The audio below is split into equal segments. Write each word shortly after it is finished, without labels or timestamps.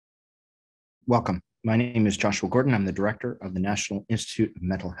Welcome. My name is Joshua Gordon. I'm the director of the National Institute of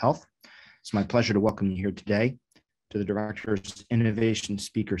Mental Health. It's my pleasure to welcome you here today to the Director's Innovation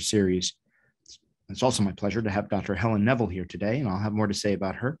Speaker Series. It's also my pleasure to have Dr. Helen Neville here today, and I'll have more to say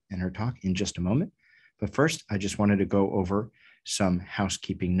about her and her talk in just a moment. But first, I just wanted to go over some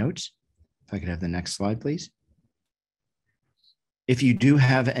housekeeping notes. If I could have the next slide, please. If you do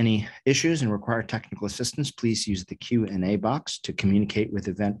have any issues and require technical assistance, please use the Q&A box to communicate with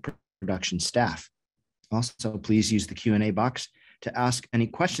event production staff. Also, please use the Q&A box to ask any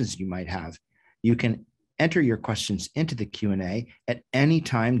questions you might have. You can enter your questions into the Q&A at any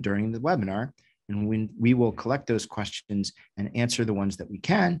time during the webinar, and we will collect those questions and answer the ones that we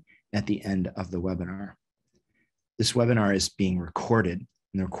can at the end of the webinar. This webinar is being recorded,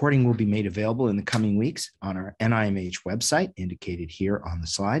 and the recording will be made available in the coming weeks on our NIMH website, indicated here on the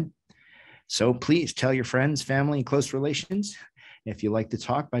slide. So please tell your friends, family, and close relations if you like the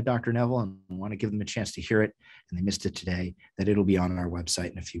talk by Dr. Neville and want to give them a chance to hear it, and they missed it today, that it'll be on our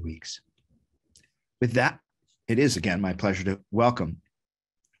website in a few weeks. With that, it is again my pleasure to welcome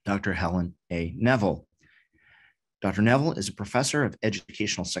Dr. Helen A. Neville. Dr. Neville is a professor of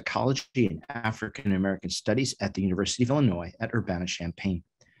educational psychology and African American studies at the University of Illinois at Urbana-Champaign.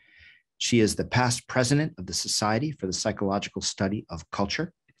 She is the past president of the Society for the Psychological Study of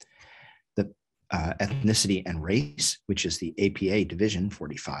Culture, the Ethnicity and Race, which is the APA Division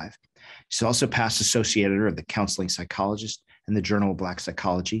 45. She's also past associate editor of the Counseling Psychologist and the Journal of Black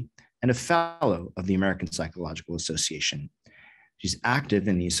Psychology, and a fellow of the American Psychological Association. She's active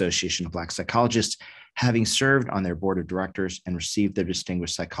in the Association of Black Psychologists, having served on their board of directors and received their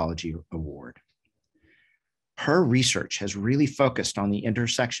Distinguished Psychology Award. Her research has really focused on the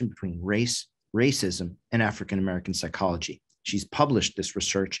intersection between race, racism, and African American psychology. She's published this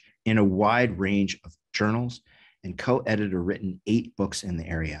research in a wide range of journals and co-edited or written 8 books in the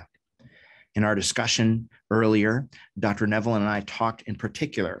area. In our discussion earlier, Dr. Neville and I talked in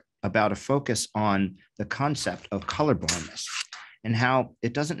particular about a focus on the concept of colorblindness and how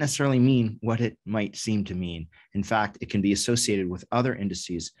it doesn't necessarily mean what it might seem to mean. In fact, it can be associated with other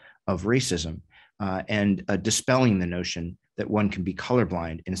indices of racism and dispelling the notion that one can be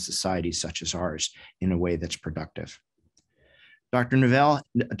colorblind in a society such as ours in a way that's productive. Dr. Neville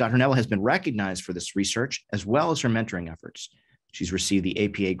has been recognized for this research as well as her mentoring efforts. She's received the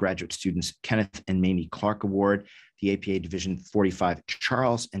APA Graduate Students Kenneth and Mamie Clark Award, the APA Division 45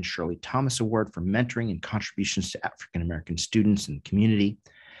 Charles and Shirley Thomas Award for mentoring and contributions to African American students in the community,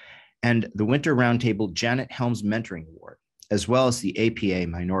 and the Winter Roundtable Janet Helms Mentoring Award, as well as the APA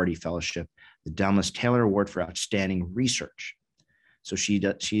Minority Fellowship, the Dalmas Taylor Award for Outstanding Research. So she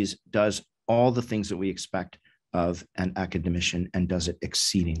does all the things that we expect of an academician and does it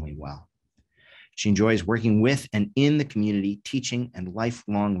exceedingly well. She enjoys working with and in the community, teaching and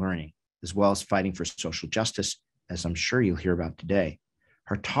lifelong learning, as well as fighting for social justice, as I'm sure you'll hear about today.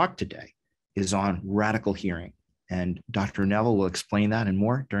 Her talk today is on radical hearing, and Dr. Neville will explain that and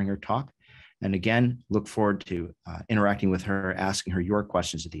more during her talk. And again, look forward to interacting with her, asking her your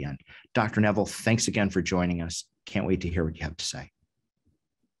questions at the end. Dr. Neville, thanks again for joining us. Can't wait to hear what you have to say.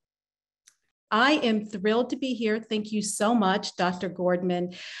 I am thrilled to be here. Thank you so much, Dr.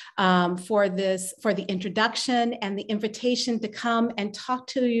 Gordman, for the introduction and the invitation to come and talk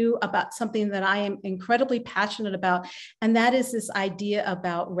to you about something that I am incredibly passionate about, and that is this idea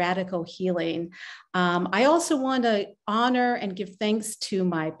about radical healing. I also want to honor and give thanks to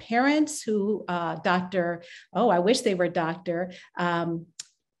my parents who, I wish they were Dr.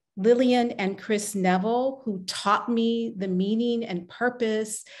 Lillian and Chris Neville, who taught me the meaning and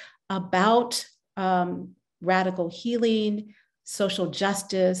purpose about radical healing, social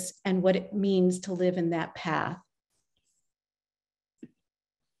justice, and what it means to live in that path.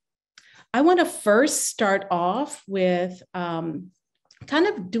 I want to first start off with kind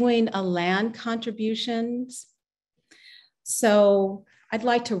of doing a land contributions. So I'd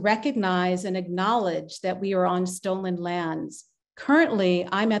like to recognize and acknowledge that we are on stolen lands. Currently,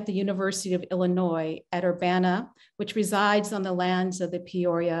 I'm at the University of Illinois at Urbana, which resides on the lands of the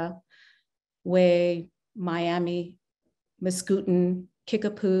Peoria, Way, Miami, Muscooten,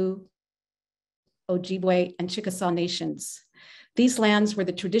 Kickapoo, Ojibwe, and Chickasaw nations. These lands were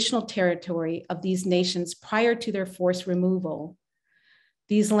the traditional territory of these nations prior to their forced removal.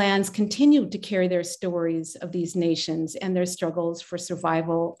 These lands continued to carry their stories of these nations and their struggles for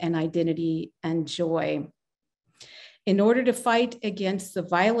survival and identity and joy. In order to fight against the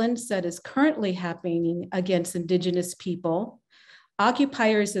violence that is currently happening against Indigenous people,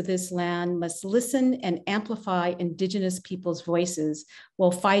 occupiers of this land must listen and amplify Indigenous people's voices while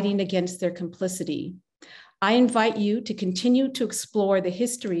fighting against their complicity. I invite you to continue to explore the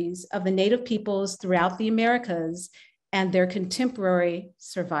histories of the Native peoples throughout the Americas and their contemporary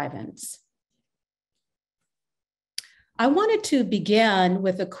survivance. I wanted to begin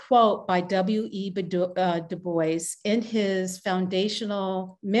with a quote by W.E. Du Bois in his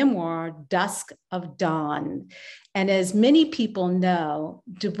foundational memoir, Dusk of Dawn. And as many people know,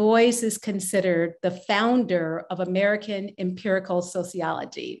 Du Bois is considered the founder of American empirical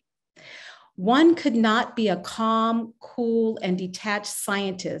sociology. One could not be a calm, cool, and detached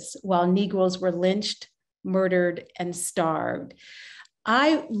scientist while Negroes were lynched, murdered, and starved.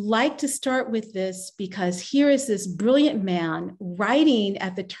 I like to start with this because here is this brilliant man writing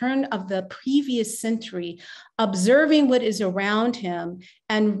at the turn of the previous century, observing what is around him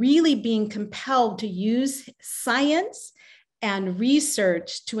and really being compelled to use science and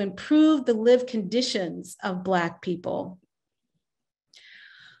research to improve the lived conditions of Black people.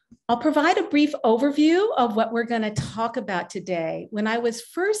 I'll provide a brief overview of what we're going to talk about today. When I was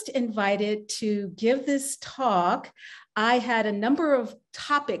first invited to give this talk, I had a number of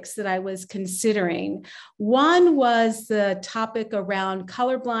topics that I was considering. One was the topic around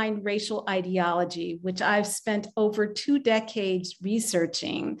colorblind racial ideology, which I've spent over 2 decades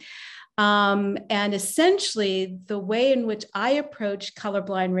researching. And essentially, the way in which I approach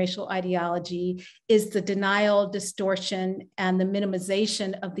colorblind racial ideology is the denial, distortion, and the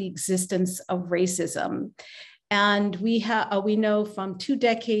minimization of the existence of racism. And we know from 2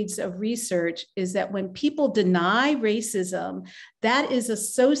 decades of research is that when people deny racism, that is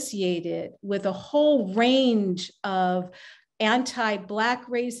associated with a whole range of anti-Black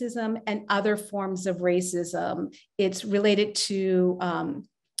racism and other forms of racism. It's related to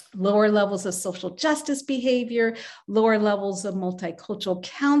lower levels of social justice behavior, lower levels of multicultural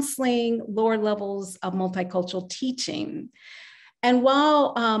counseling, lower levels of multicultural teaching. And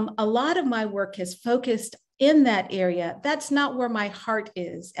while a lot of my work has focused in that area, that's not where my heart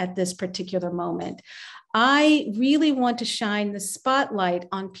is at this particular moment. I really want to shine the spotlight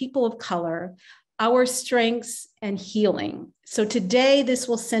on people of color, our strengths, and healing. So today, this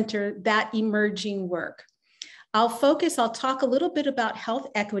will center that emerging work. I'll talk a little bit about health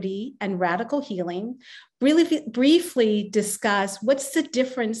equity and radical healing, really briefly discuss what's the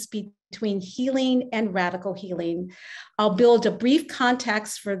difference between healing and radical healing. I'll build a brief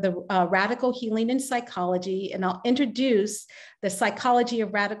context for the radical healing in psychology, and I'll introduce the psychology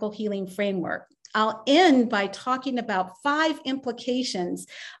of radical healing framework. I'll end by talking about 5 implications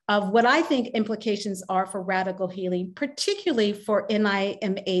of what I think implications are for radical healing, particularly for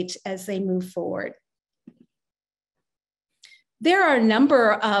NIMH as they move forward. There are a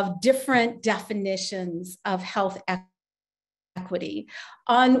number of different definitions of health equity.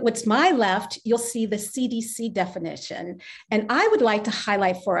 On what's my left, you'll see the CDC definition. And I would like to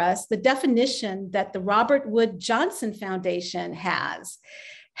highlight for us the definition that the Robert Wood Johnson Foundation has.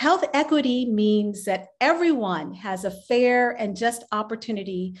 Health equity means that everyone has a fair and just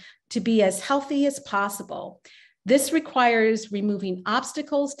opportunity to be as healthy as possible. This requires removing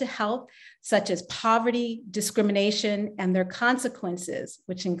obstacles to health, such as poverty, discrimination, and their consequences,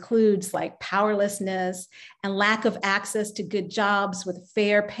 which includes like powerlessness and lack of access to good jobs with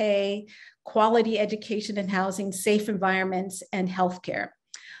fair pay, quality education and housing, safe environments, and healthcare.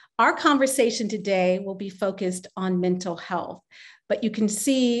 Our conversation today will be focused on mental health. But you can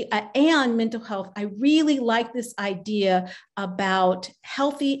see, and mental health, I really like this idea about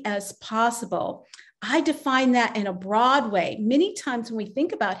healthy as possible. I define that in a broad way. Many times when we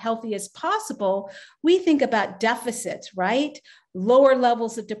think about healthy as possible, we think about deficits, right? Lower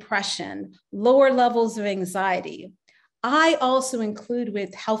levels of depression, lower levels of anxiety. I also include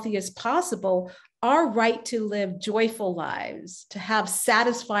with healthy as possible our right to live joyful lives, to have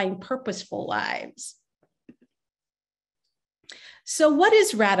satisfying, purposeful lives. So what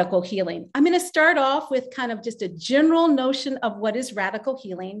is radical healing? I'm going to start off with kind of just a general notion of what is radical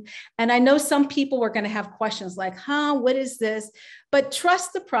healing. And I know some people are going to have questions like, what is this? But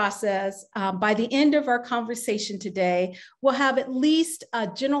trust the process. By the end of our conversation today, we'll have at least a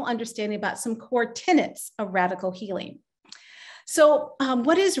general understanding about some core tenets of radical healing. So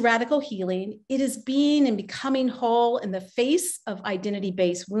what is radical healing? It is being and becoming whole in the face of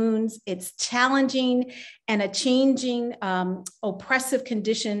identity-based wounds. It's challenging and a changing oppressive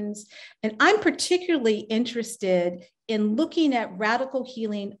conditions. And I'm particularly interested in looking at radical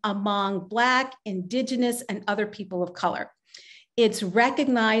healing among Black, Indigenous, and other people of color. It's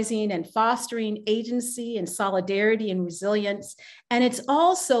recognizing and fostering agency and solidarity and resilience. And it's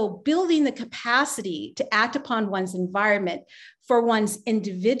also building the capacity to act upon one's environment for one's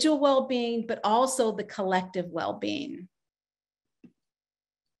individual well-being, but also the collective well-being.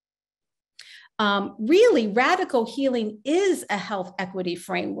 Really, radical healing is a health equity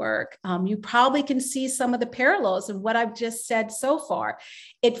framework. You probably can see some of the parallels in what I've just said so far.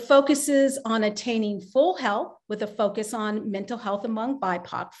 It focuses on attaining full health with a focus on mental health among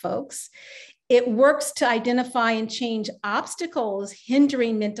BIPOC folks. It works to identify and change obstacles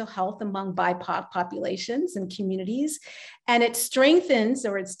hindering mental health among BIPOC populations and communities. And it strengthens,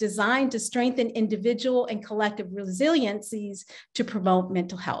 or it's designed to strengthen individual and collective resiliencies to promote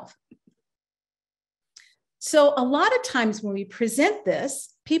mental health. So a lot of times when we present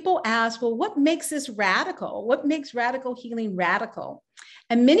this, people ask, well, what makes this radical? What makes radical healing radical?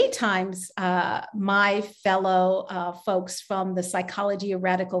 And many times my fellow folks from the Psychology of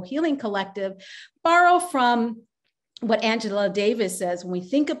Radical Healing Collective borrow from what Angela Davis says. When we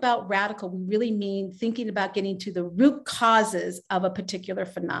think about radical, we really mean thinking about getting to the root causes of a particular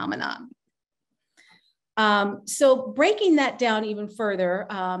phenomenon. So breaking that down even further,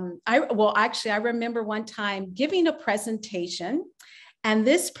 I remember one time giving a presentation, and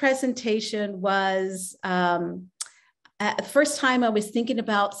this presentation was the first time I was thinking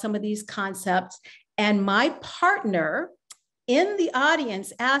about some of these concepts, and my partner in the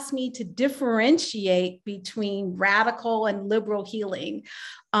audience asked me to differentiate between radical and liberal healing.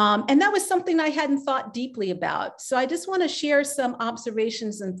 And that was something I hadn't thought deeply about. So I just want to share some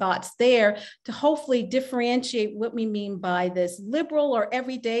observations and thoughts there to hopefully differentiate what we mean by this liberal or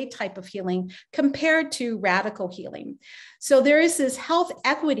everyday type of healing compared to radical healing. So there is this health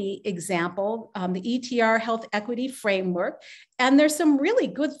equity example, the ETR health equity framework. And there's some really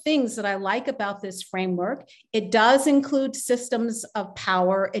good things that I like about this framework. It does include systems of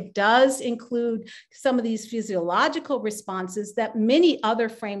power. It does include some of these physiological responses that many other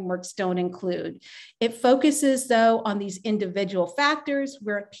frameworks don't include. It focuses, though, on these individual factors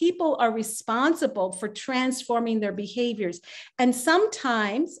where people are responsible for transforming their behaviors. And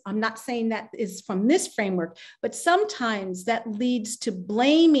sometimes, I'm not saying that is from this framework, but sometimes that leads to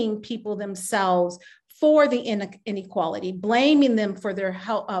blaming people themselves for the inequality, blaming them for their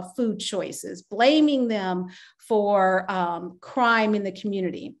food choices, blaming them for crime in the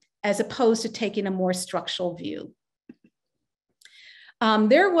community, as opposed to taking a more structural view.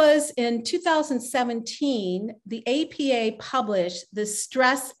 There was in 2017, the APA published the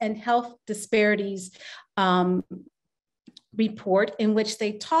Stress and Health Disparities report, in which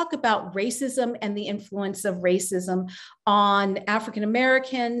they talk about racism and the influence of racism on African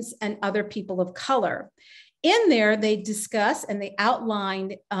Americans and other people of color. In there, they discuss and they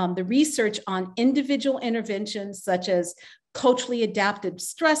outlined the research on individual interventions such as culturally adapted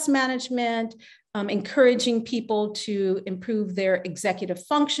stress management, encouraging people to improve their executive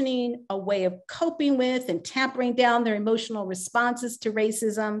functioning, a way of coping with and tampering down their emotional responses to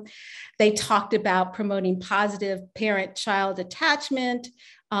racism. They talked about promoting positive parent-child attachment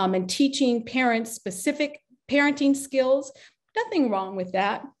and teaching parents specific parenting skills. Nothing wrong with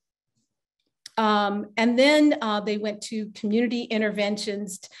that. And then they went to community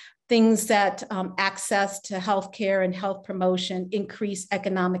interventions, things that access to healthcare and health promotion, increase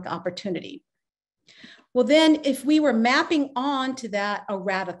economic opportunity. Well, then if we were mapping on to that, a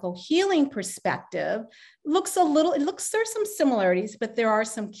radical healing perspective, there's some similarities, but there are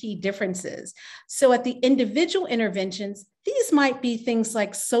some key differences. So at the individual interventions, these might be things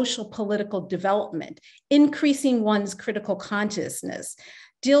like social political development, increasing one's critical consciousness,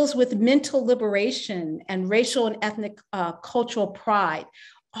 deals with mental liberation and racial and ethnic cultural pride.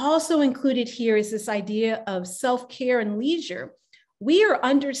 Also included here is this idea of self-care and leisure. We are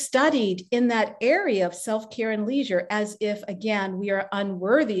understudied in that area of self-care and leisure, as if, again, we are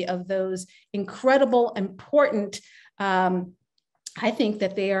unworthy of those incredible, important, I think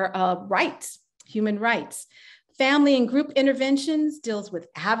that they are rights, human rights. Family and group interventions deals with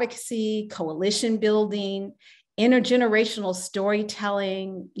advocacy, coalition building, intergenerational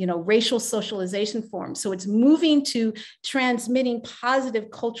storytelling, racial socialization forms. So it's moving to transmitting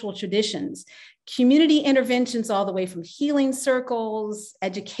positive cultural traditions. Community interventions all the way from healing circles,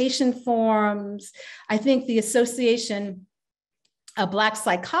 education forums. I think the Association of Black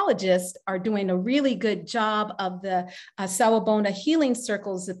Psychologists are doing a really good job of the Sawubona healing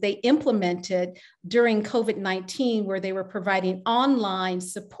circles that they implemented during COVID-19, where they were providing online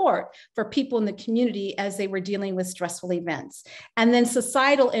support for people in the community as they were dealing with stressful events. And then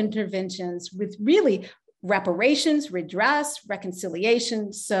societal interventions with really reparations, redress,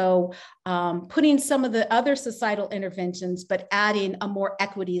 reconciliation. So putting some of the other societal interventions, but adding a more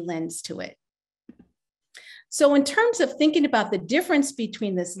equity lens to it. So in terms of thinking about the difference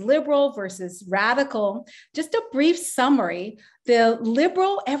between this liberal versus radical, just a brief summary, the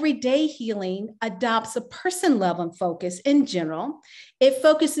liberal everyday healing adopts a person level focus in general. It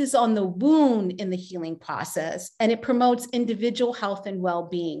focuses on the wound in the healing process, and it promotes individual health and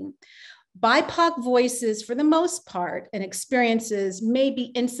well-being. BIPOC voices, for the most part, and experiences may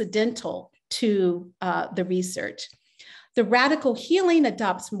be incidental to the research. The radical healing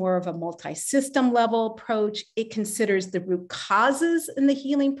adopts more of a multi-system level approach. It considers the root causes in the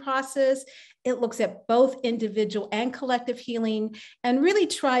healing process. It looks at both individual and collective healing and really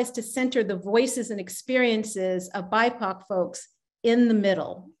tries to center the voices and experiences of BIPOC folks in the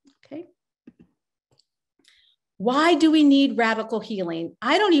middle. Okay. Why do we need radical healing?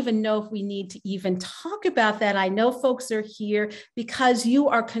 I don't even know if we need to even talk about that. I know folks are here because you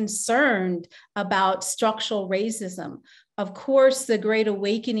are concerned about structural racism. Of course, the Great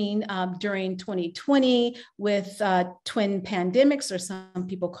Awakening during 2020 with twin pandemics, or some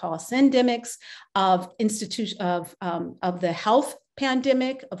people call syndemics, of the health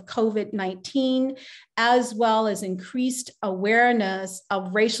pandemic of COVID-19, as well as increased awareness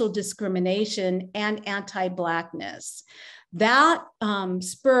of racial discrimination and anti-Blackness. That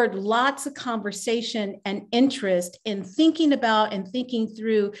spurred lots of conversation and interest in thinking about and thinking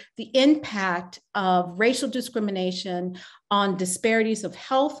through the impact of racial discrimination on disparities of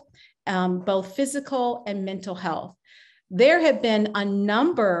health, both physical and mental health. There have been a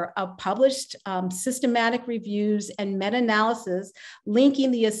number of published systematic reviews and meta-analysis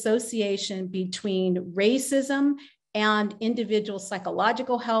linking the association between racism and individual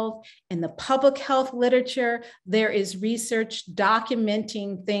psychological health. In the public health literature, there is research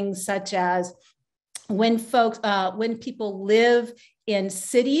documenting things such as when people live in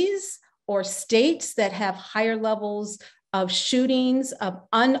cities or states that have higher levels of shootings of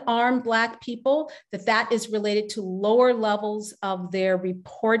unarmed Black people, that is related to lower levels of their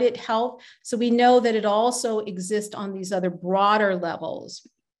reported health. So we know that it also exists on these other broader levels.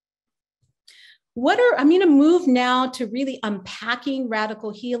 I'm going to move now to really unpacking radical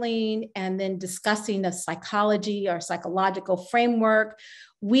healing and then discussing the psychology or psychological framework.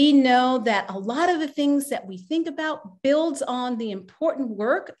 We know that a lot of the things that we think about builds on the important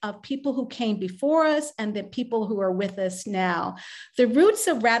work of people who came before us and the people who are with us now. The roots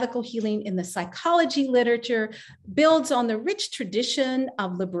of radical healing in the psychology literature builds on the rich tradition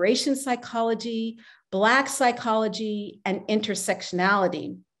of liberation psychology, Black psychology, and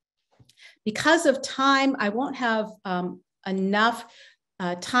intersectionality. Because of time, I won't have enough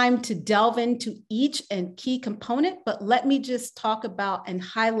time to delve into each and key component, but let me just talk about and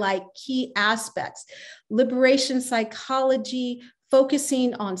highlight key aspects. Liberation psychology,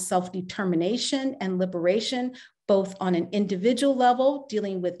 focusing on self-determination and liberation, both on an individual level,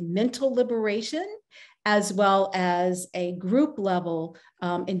 dealing with mental liberation, as well as a group level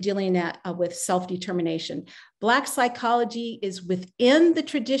in dealing with self-determination. Black psychology is within the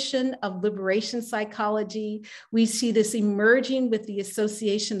tradition of liberation psychology. We see this emerging with the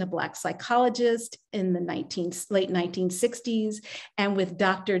Association of Black Psychologists in the late 1960s, and with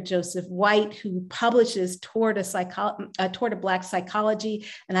Dr. Joseph White, who publishes Toward a Black Psychology.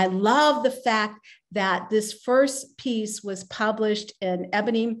 And I love the fact that this first piece was published in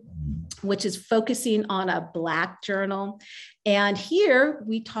Ebony, which is focusing on a Black journal. And here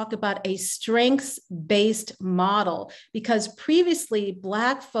we talk about a strengths-based model, because previously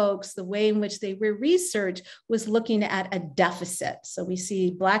Black folks, the way in which they were researched was looking at a deficit. So we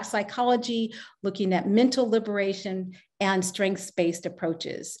see Black psychology looking at mental liberation and strengths-based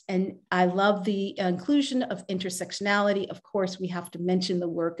approaches. And I love the inclusion of intersectionality. Of course, we have to mention the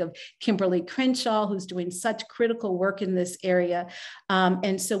work of Kimberly Crenshaw, who's doing such critical work in this area.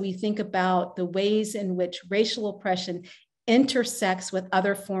 And so we think about the ways in which racial oppression intersects with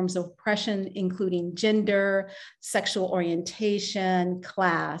other forms of oppression, including gender, sexual orientation,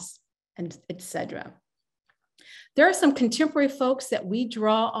 class, and et cetera. There are some contemporary folks that we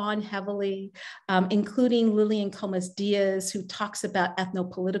draw on heavily, including Lillian Comas-Diaz, who talks about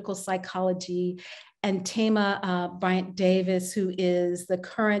ethnopolitical psychology, and Tama Bryant Davis, who is the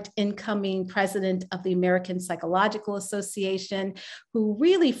current incoming president of the American Psychological Association, who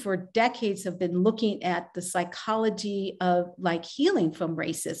really for decades have been looking at the psychology of healing from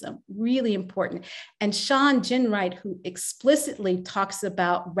racism, really important. And Sean Ginwright, who explicitly talks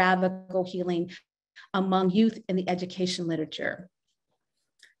about radical healing among youth in the education literature.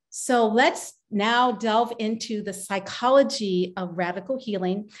 So let's now delve into the psychology of radical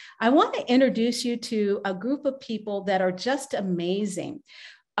healing. I want to introduce you to a group of people that are just amazing.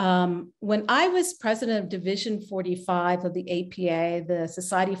 When I was president of Division 45 of the APA, the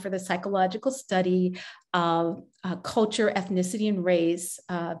Society for the Psychological Study of Culture, Ethnicity, and Race,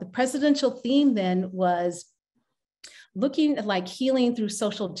 the presidential theme then was looking at like healing through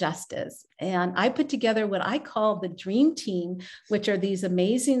social justice. And I put together what I call the dream team, which are these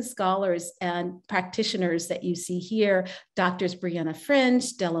amazing scholars and practitioners that you see here, Doctors Brianna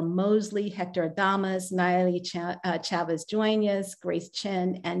French, Della Mosley, Hector Adamas, Nayeli Chavez Duenas, Grace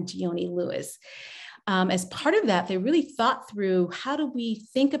Chen, and Gioni Lewis. As part of that, they really thought through how do we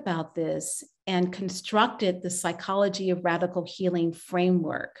think about this and constructed the psychology of radical healing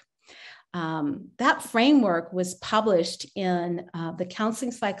framework. That framework was published in The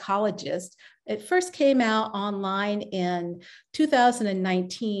Counseling Psychologist. It first came out online in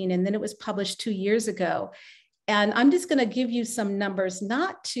 2019, and then it was published 2 years ago. And I'm just going to give you some numbers,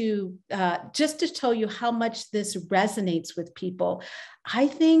 not to just to tell you how much this resonates with people. I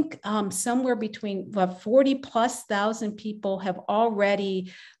think somewhere between 40,000+ people have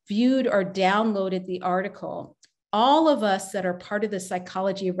already viewed or downloaded the article. All of us that are part of the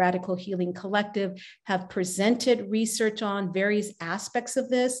Psychology of Radical Healing Collective have presented research on various aspects of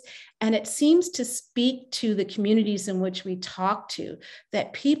this, and it seems to speak to the communities in which we talk to,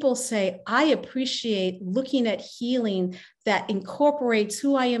 that people say, I appreciate looking at healing that incorporates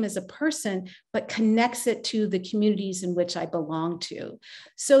who I am as a person, but connects it to the communities in which I belong to.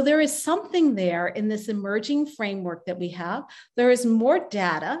 So there is something there in this emerging framework that we have. There is more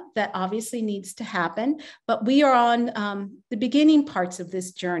data that obviously needs to happen, but we are on the beginning parts of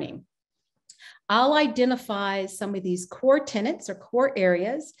this journey. I'll identify some of these core tenets or core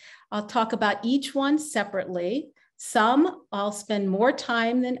areas. I'll talk about each one separately. Some I'll spend more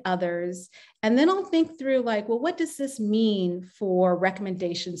time than others. And then I'll think through like, well, what does this mean for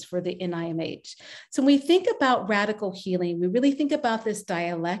recommendations for the NIMH? So when we think about radical healing, we really think about this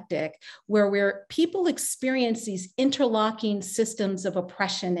dialectic where people experience these interlocking systems of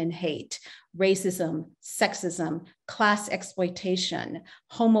oppression and hate, racism, sexism, class exploitation,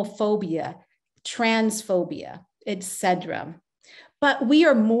 homophobia, transphobia, etc. But we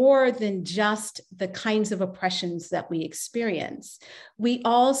are more than just the kinds of oppressions that we experience. We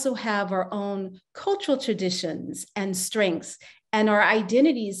also have our own cultural traditions and strengths, and our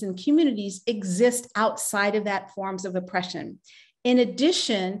identities and communities exist outside of that forms of oppression. In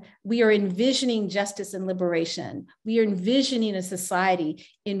addition, we are envisioning justice and liberation. We are envisioning a society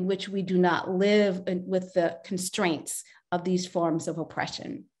in which we do not live with the constraints of these forms of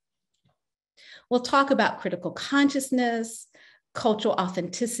oppression. We'll talk about critical consciousness, cultural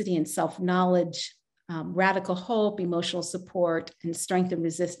authenticity and self-knowledge, radical hope, emotional support, and strength and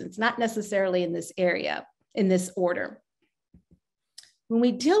resistance, not necessarily in this area, in this order. When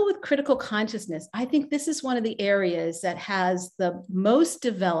we deal with critical consciousness, I think this is one of the areas that has the most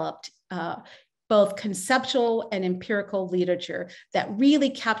developed both conceptual and empirical literature that really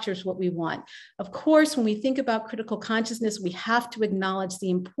captures what we want. Of course, when we think about critical consciousness, we have to acknowledge the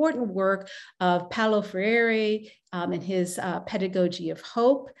important work of Paulo Freire and his pedagogy of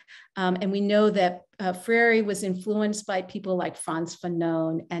hope. And we know that Freire was influenced by people like Frantz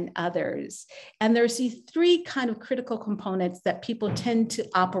Fanon and others. And there's these three kind of critical components that people tend to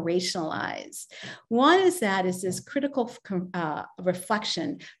operationalize. One is this critical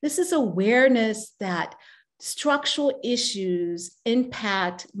reflection. This is awareness that structural issues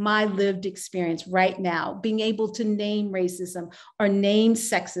impact my lived experience right now, being able to name racism or name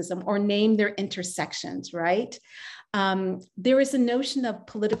sexism or name their intersections, right? There is a notion of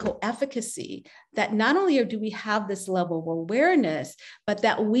political efficacy that not only do we have this level of awareness, but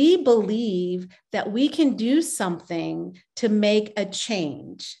that we believe that we can do something to make a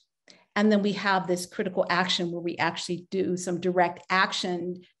change. And then we have this critical action where we actually do some direct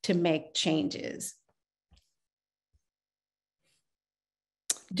action to make changes.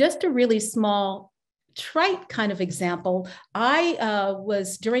 Just a really small, trite kind of example. I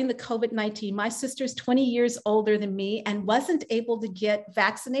was during the COVID-19, my sister's 20 years older than me and wasn't able to get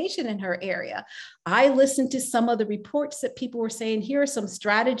vaccination in her area. I listened to some of the reports that people were saying, here are some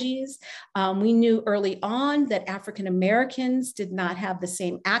strategies. We knew early on that African Americans did not have the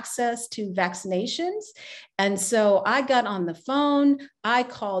same access to vaccinations. And so I got on the phone, I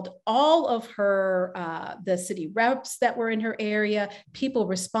called all of her, the city reps that were in her area, people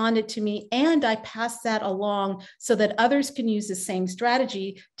responded to me, and I passed that along so that others can use the same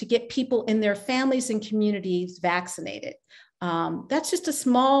strategy to get people in their families and communities vaccinated. That's just a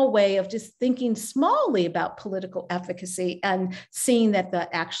small way of just thinking smallly about political efficacy and seeing that that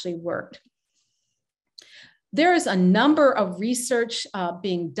actually worked. There is a number of research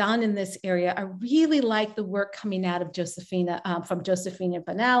being done in this area. I really like the work coming out of from Josephina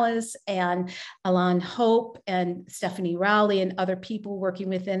Banales and Alan Hope and Stephanie Rowley and other people working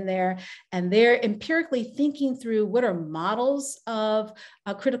within there. And they're empirically thinking through what are models of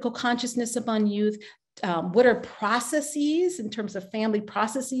critical consciousness among youth. What are processes in terms of family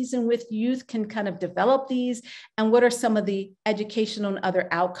processes in which youth can kind of develop these, and what are some of the educational and other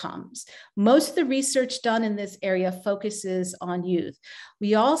outcomes? Most of the research done in this area focuses on youth.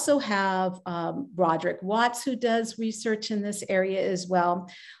 We also have Roderick Watts, who does research in this area as well.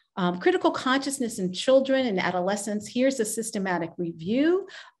 Critical consciousness in children and adolescents. Here's a systematic review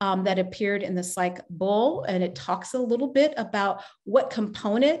that appeared in the Psych Bull, and it talks a little bit about what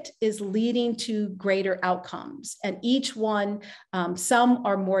component is leading to greater outcomes. And each one, some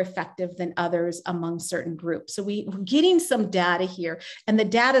are more effective than others among certain groups. So we're getting some data here, and the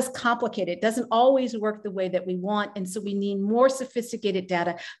data is complicated. It doesn't always work the way that we want. And so we need more sophisticated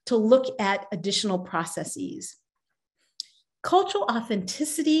data to look at additional processes. Cultural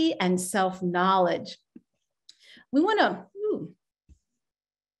authenticity and self-knowledge. We want to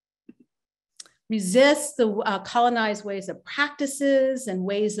resist the colonized ways of practices and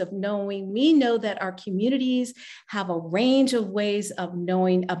ways of knowing. We know that our communities have a range of ways of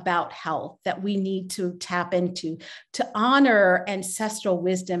knowing about health that we need to tap into to honor ancestral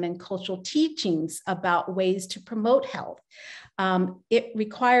wisdom and cultural teachings about ways to promote health. It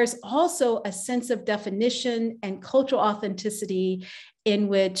requires also a sense of definition and cultural authenticity in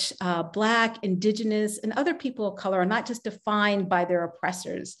which Black, Indigenous, and other people of color are not just defined by their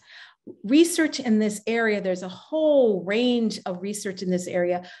oppressors. Research in this area, there's a whole range of research in this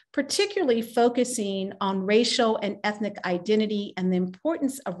area, particularly focusing on racial and ethnic identity and the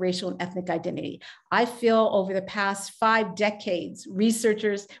importance of racial and ethnic identity. I feel over the past 5 decades, research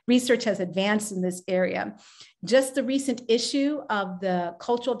has advanced in this area. Just the recent issue of the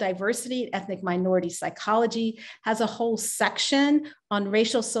Cultural Diversity and Ethnic Minority Psychology has a whole section on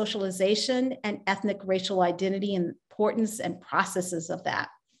racial socialization and ethnic racial identity and importance and processes of that.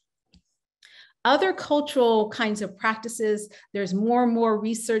 Other cultural kinds of practices, there's more and more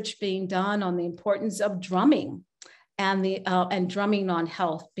research being done on the importance of drumming and drumming on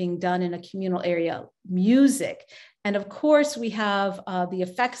health being done in a communal area, music. And of course, we have the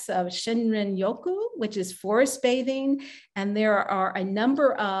effects of Shinrin-yoku, which is forest bathing. And there are a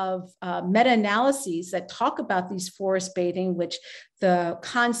number of meta-analyses that talk about these forest bathing, which the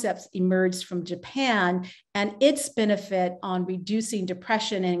concepts emerged from Japan, and its benefit on reducing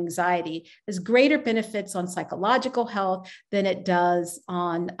depression and anxiety has greater benefits on psychological health than it does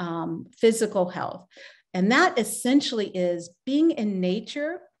on physical health. And that essentially is being in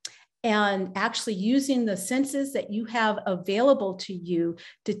nature and actually using the senses that you have available to you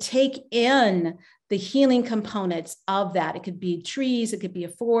to take in the healing components of that. It could be trees, it could be a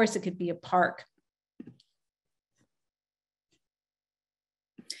forest, it could be a park.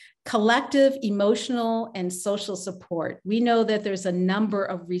 Collective emotional and social support. We know that there's a number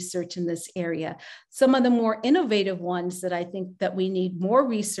of research in this area. Some of the more innovative ones that I think that we need more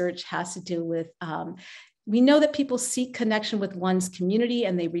research has to do with we know that people seek connection with one's community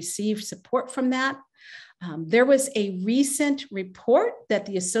and they receive support from that. There was a recent report that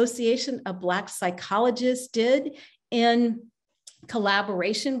the Association of Black Psychologists did in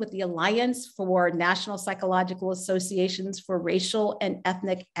collaboration with the Alliance for National Psychological Associations for Racial and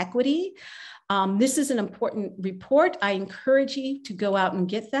Ethnic Equity. This is an important report. I encourage you to go out and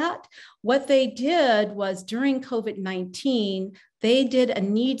get that. What they did was during COVID-19, they did a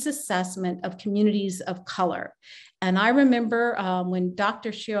needs assessment of communities of color. And I remember when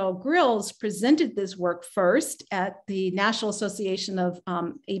Dr. Cheryl Grills presented this work first at the National Association of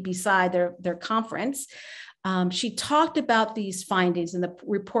ABSI, their conference, she talked about these findings, and the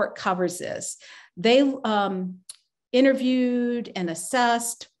report covers this. They interviewed and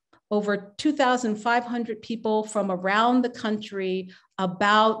assessed over 2,500 people from around the country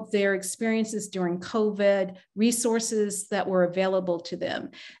about their experiences during COVID, resources that were available to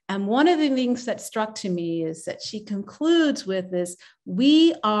them. And one of the things that struck to me is that she concludes with this: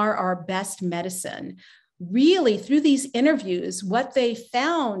 we are our best medicine. Really, through these interviews, what they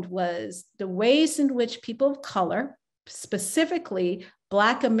found was the ways in which people of color, specifically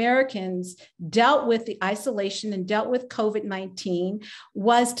Black Americans, dealt with the isolation and dealt with COVID-19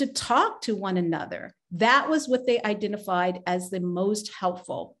 was to talk to one another. That was what they identified as the most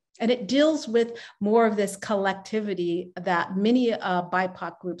helpful. And it deals with more of this collectivity that many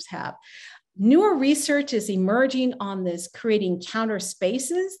BIPOC groups have. Newer research is emerging on this, creating counter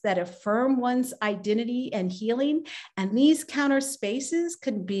spaces that affirm one's identity and healing. And these counter spaces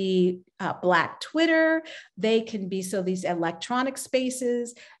could be Black Twitter. They can be, so these electronic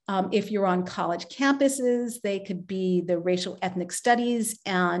spaces. If you're on college campuses, they could be the racial ethnic studies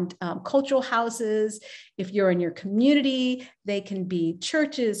and cultural houses. If you're in your community, they can be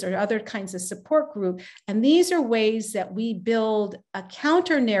churches or other kinds of support group. And these are ways that we build a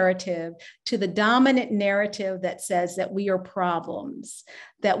counter narrative to the dominant narrative that says that we are problems,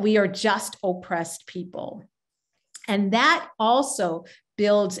 that we are just oppressed people. And that also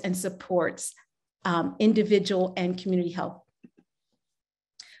builds and supports individual and community health.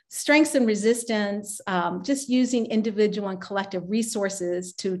 Strengths and resistance, just using individual and collective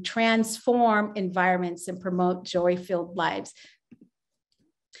resources to transform environments and promote joy-filled lives.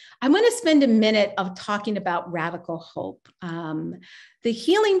 I'm going to spend a minute of talking about radical hope. The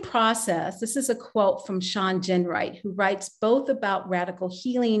healing process, this is a quote from Sean Ginwright, who writes both about radical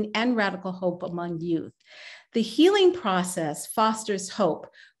healing and radical hope among youth. The healing process fosters hope,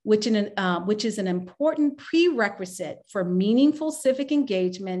 which is an important prerequisite for meaningful civic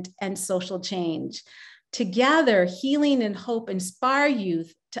engagement and social change. Together, healing and hope inspire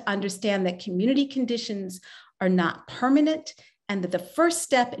youth to understand that community conditions are not permanent, and that the first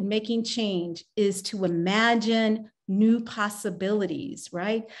step in making change is to imagine new possibilities,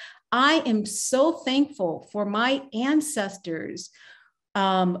 right? I am so thankful for my ancestors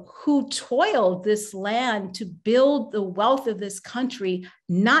who toiled this land to build the wealth of this country,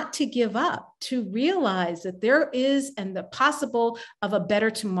 not to give up, to realize that there is and the possible of a better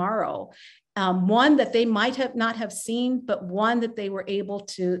tomorrow. One that they might have not have seen, but one that they were able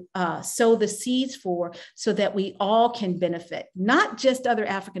to sow the seeds for, so that we all can benefit, not just other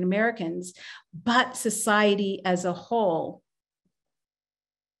African Americans, but society as a whole.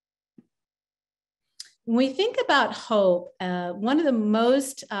 When we think about hope, one of the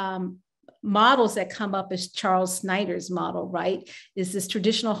most models that come up is Charles Snyder's model, right? Is this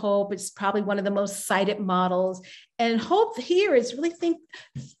traditional hope. It's probably one of the most cited models. And hope here is really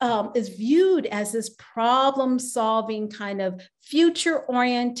is viewed as this problem-solving kind of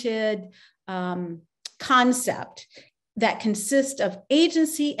future-oriented concept that consists of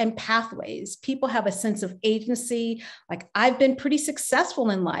agency and pathways. People have a sense of agency. Like, I've been pretty successful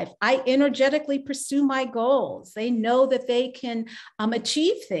in life. I energetically pursue my goals. They know that they can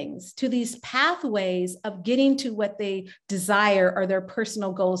achieve things to these pathways of getting to what they desire or their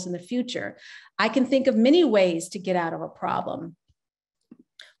personal goals in the future. I can think of many ways to get out of a problem.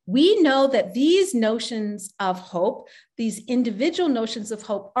 We know that these notions of hope, these individual notions of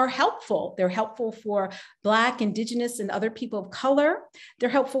hope, are helpful. They're helpful for Black, Indigenous, and other people of color. They're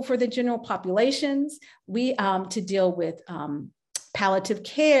helpful for the general populations. To deal with palliative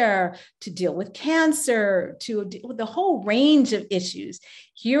care, to deal with cancer, to deal with the whole range of issues.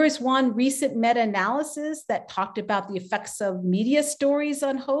 Here is one recent meta-analysis that talked about the effects of media stories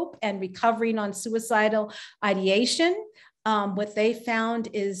on hope and recovering on suicidal ideation. What they found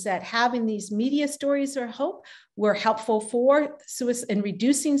is that having these media stories or hope were helpful for in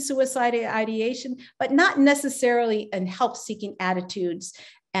reducing suicidal ideation, but not necessarily in help-seeking attitudes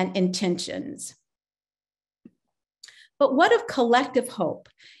and intentions. But what of collective hope?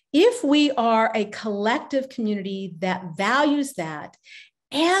 If we are a collective community that values that,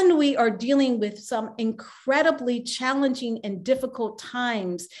 and we are dealing with some incredibly challenging and difficult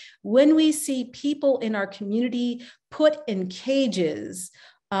times, when we see people in our community put in cages,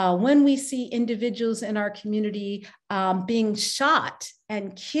 when we see individuals in our community being shot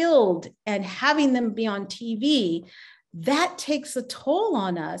and killed and having them be on TV, that takes a toll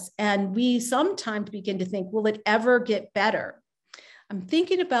on us. And we sometimes begin to think, will it ever get better? I'm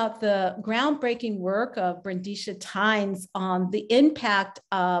thinking about the groundbreaking work of Brendisha Tynes on the impact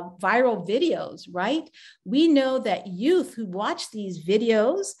of viral videos, right? We know that youth who watch these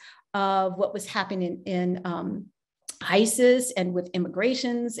videos of what was happening in ISIS and with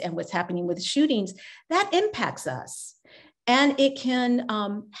immigrations and what's happening with shootings, that impacts us. And it can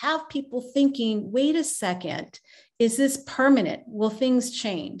have people thinking, wait a second, is this permanent? Will things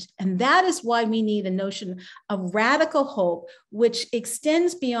change? And that is why we need a notion of radical hope, which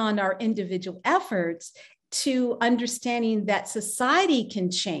extends beyond our individual efforts to understanding that society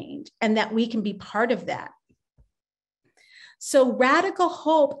can change and that we can be part of that. So radical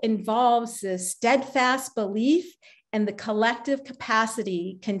hope involves this steadfast belief and the collective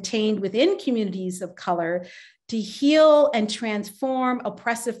capacity contained within communities of color to heal and transform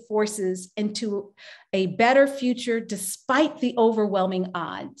oppressive forces into a better future despite the overwhelming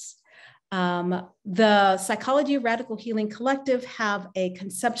odds. The Psychology of Radical Healing Collective have a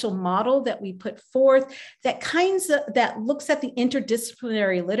conceptual model that we put forth that looks at the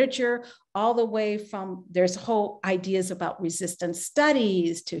interdisciplinary literature all the way from, there's whole ideas about resistance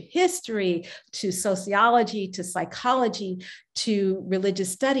studies, to history, to sociology, to psychology, to religious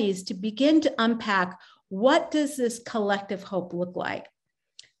studies, to begin to unpack what does this collective hope look like.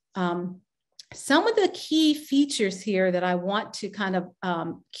 Some of the key features here that I want to kind of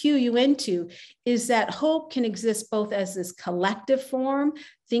cue you into is that hope can exist both as this collective form,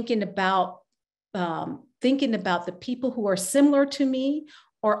 thinking about the people who are similar to me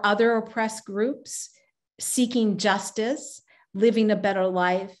or other oppressed groups, seeking justice, living a better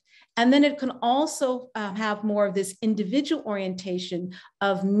life. And then it can also have more of this individual orientation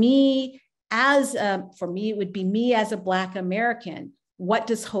of me as, for me, it would be me as a Black American. What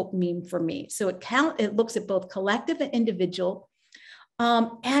does hope mean for me? So it looks at both collective and individual,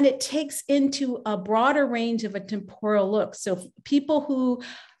 and it takes into a broader range of a temporal look. So people who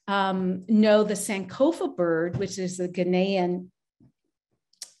know the Sankofa bird, which is the Ghanaian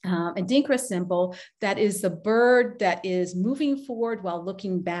Adinkra symbol, that is the bird that is moving forward while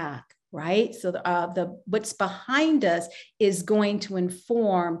looking back, right? So what's behind us is going to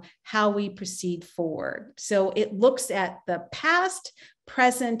inform how we proceed forward. So it looks at the past,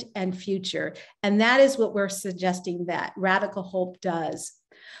 present, and future. And that is what we're suggesting that radical hope does.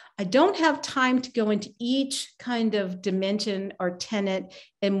 I don't have time to go into each kind of dimension or tenet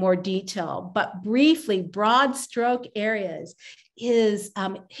in more detail, but briefly, broad stroke areas is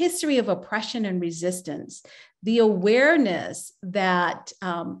history of oppression and resistance. The awareness that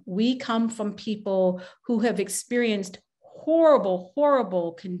we come from people who have experienced horrible,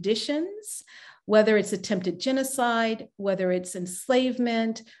 horrible conditions, whether it's attempted genocide, whether it's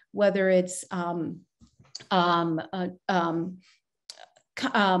enslavement, whether it's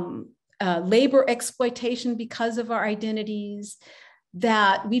labor exploitation because of our identities,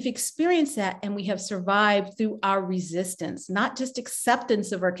 that we've experienced that and we have survived through our resistance, not just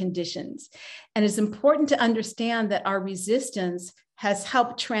acceptance of our conditions. And it's important to understand that our resistance has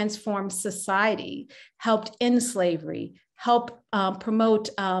helped transform society, helped end slavery, helped promote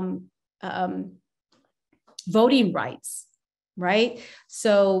voting rights, right?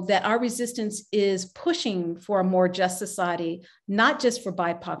 So that our resistance is pushing for a more just society, not just for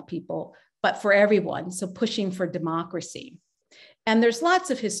BIPOC people, but for everyone. So pushing for democracy. And there's lots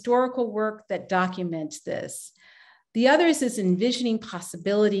of historical work that documents this. The other is envisioning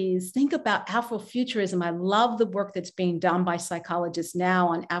possibilities. Think about Afrofuturism. I love the work that's being done by psychologists now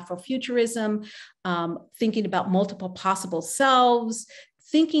on Afrofuturism, thinking about multiple possible selves,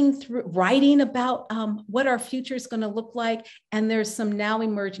 thinking through, writing about what our future is going to look like. And there's some now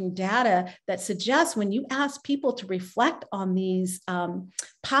emerging data that suggests when you ask people to reflect on these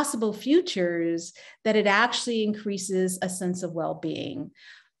possible futures, that it actually increases a sense of well-being.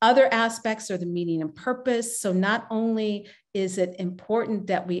 Other aspects are the meaning and purpose. So not only is it important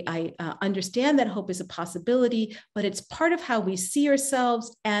that we understand that hope is a possibility, but it's part of how we see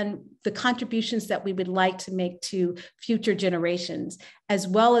ourselves and the contributions that we would like to make to future generations, as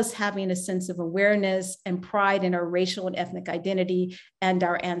well as having a sense of awareness and pride in our racial and ethnic identity and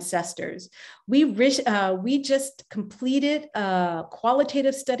our ancestors. We just completed a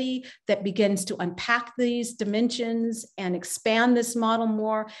qualitative study that begins to unpack these dimensions and expand this model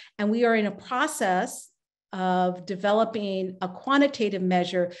more. And we are in a process of developing a quantitative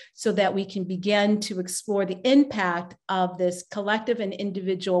measure so that we can begin to explore the impact of this collective and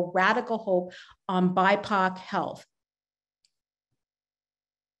individual radical hope on BIPOC health.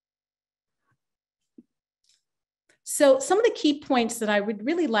 So some of the key points that I would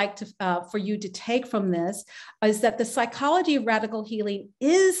really like to, for you to take from this is that the psychology of radical healing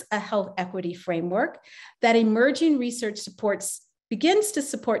is a health equity framework that emerging research begins to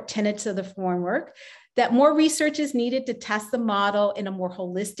support tenets of the framework, that more research is needed to test the model in a more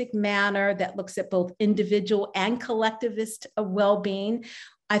holistic manner that looks at both individual and collectivist well-being.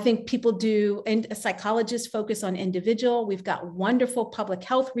 I think people do, and psychologists focus on individual. We've got wonderful public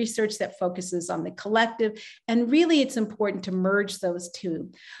health research that focuses on the collective. And really, it's important to merge those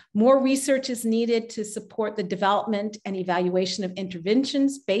two. More research is needed to support the development and evaluation of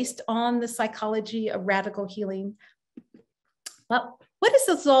interventions based on the psychology of radical healing. But what does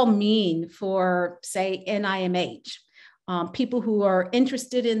this all mean for, say, NIMH? People who are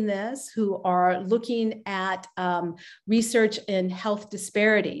interested in this, who are looking at research in health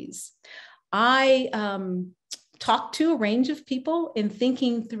disparities. I talked to a range of people in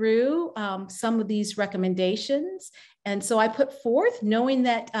thinking through some of these recommendations. And so I put forth, knowing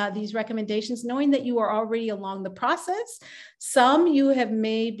that these recommendations, knowing that you are already along the process. Some you have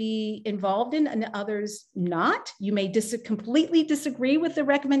maybe involved in and others not. You may completely disagree with the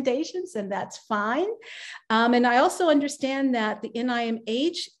recommendations, and that's fine. And I also understand that the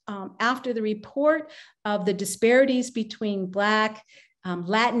NIMH, after the report of the disparities between Black,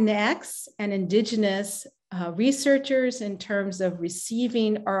 Latinx, and Indigenous researchers in terms of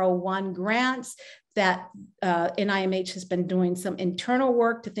receiving R01 grants, that NIMH has been doing some internal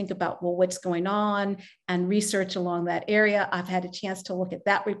work to think about, well, what's going on and research along that area. I've had a chance to look at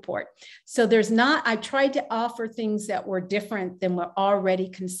that report. So I tried to offer things that were different than were already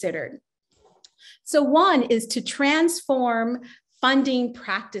considered. So one is to transform funding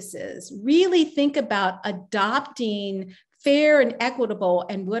practices, really think about adopting fair and equitable.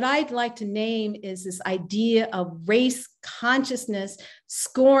 And what I'd like to name is this idea of race consciousness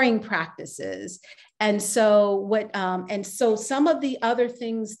scoring practices. And so some of the other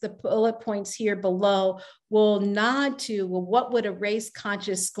things, the bullet points here below will nod to, well, what would a race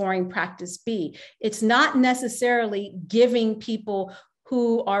conscious scoring practice be? It's not necessarily giving people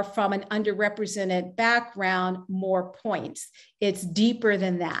who are from an underrepresented background more points. It's deeper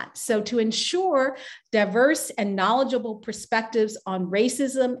than that. So to ensure diverse and knowledgeable perspectives on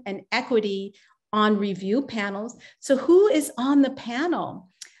racism and equity on review panels. So who is on the panel?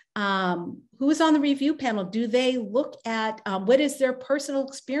 Who is on the review panel? Do they look at what is their personal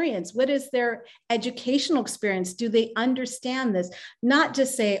experience? What is their educational experience? Do they understand this? Not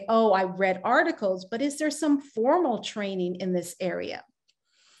just say, oh, I read articles, but is there some formal training in this area?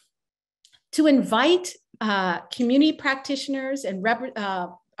 To invite community practitioners and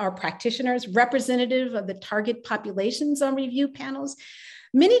our practitioners, representative of the target populations on review panels.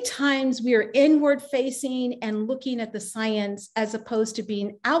 Many times we are inward facing and looking at the science as opposed to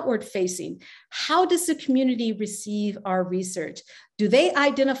being outward facing. How does the community receive our research? Do they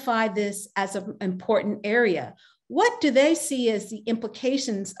identify this as an important area? What do they see as the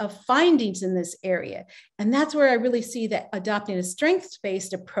implications of findings in this area? And that's where I really see that adopting a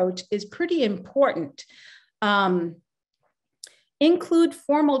strengths-based approach is pretty important. Include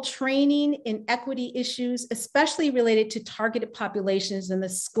formal training in equity issues, especially related to targeted populations in the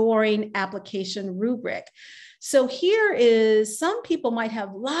scoring application rubric. So here is, some people might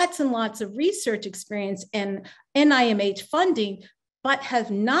have lots and lots of research experience in NIMH funding, but have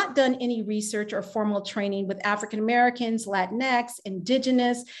not done any research or formal training with African Americans, Latinx,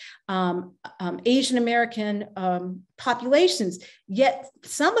 Indigenous, Asian American populations. Yet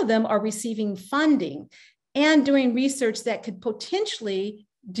some of them are receiving funding and doing research that could potentially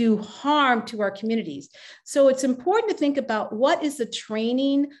do harm to our communities. So it's important to think about, what is the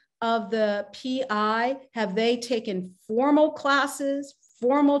training of the PI? Have they taken formal classes,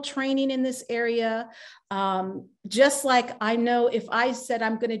 formal training in this area? Just like I know if I said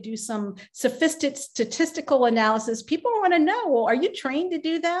I'm going to do some sophisticated statistical analysis, people want to know, well, are you trained to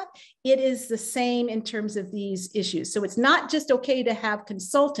do that? It is the same in terms of these issues. So it's not just okay to have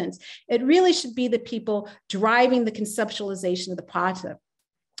consultants. It really should be the people driving the conceptualization of the project.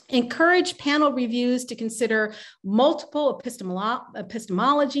 Encourage panel reviews to consider multiple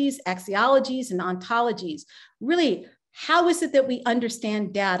epistemologies, axiologies, and ontologies. Really, how is it that we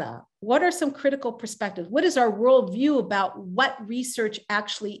understand data? What are some critical perspectives? What is our worldview about what research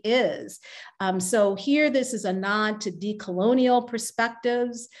actually is? So here, this is a nod to decolonial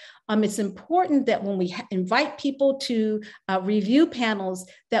perspectives. It's important that when we invite people to review panels,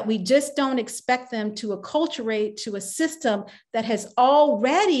 that we just don't expect them to acculturate to a system that has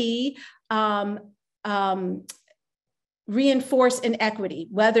already reinforced inequity,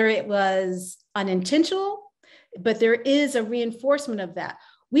 whether it was unintentional, but there is a reinforcement of that.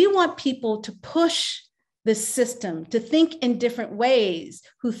 We want people to push the system, to think in different ways,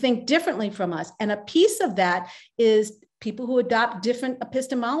 who think differently from us. And a piece of that is people who adopt different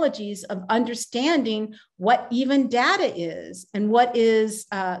epistemologies of understanding what even data is and what is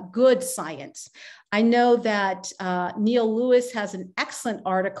good science. I know that Neil Lewis has an excellent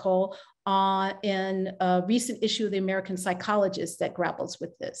article in a recent issue of the American Psychologist that grapples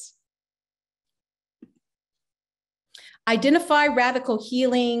with this. Identify radical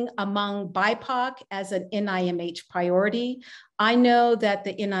healing among BIPOC as an NIMH priority. I know that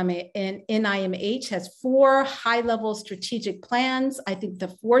the NIMH has 4 high-level strategic plans. I think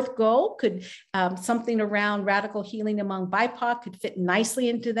the 4th goal could, something around radical healing among BIPOC could fit nicely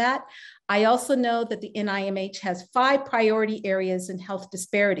into that. I also know that the NIMH has 5 priority areas in health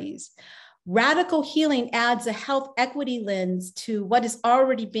disparities. Radical healing adds a health equity lens to what is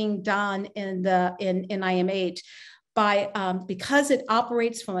already being done in NIMH because it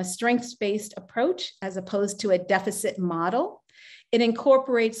operates from a strengths-based approach as opposed to a deficit model. It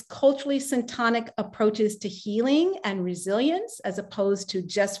incorporates culturally syntonic approaches to healing and resilience as opposed to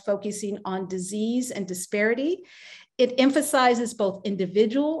just focusing on disease and disparity. It emphasizes both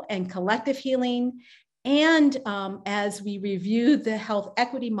individual and collective healing. And as we reviewed the health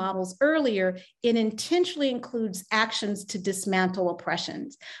equity models earlier, it intentionally includes actions to dismantle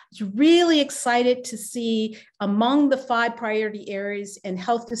oppressions. I was really excited to see among the 5 priority areas in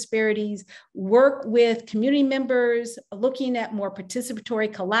health disparities, work with community members, looking at more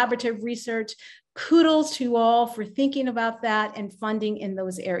participatory collaborative research. Kudos to you all for thinking about that and funding in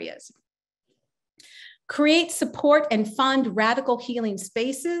those areas. Create, support, and fund radical healing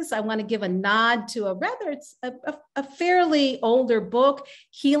spaces. I want to give a nod to a fairly older book,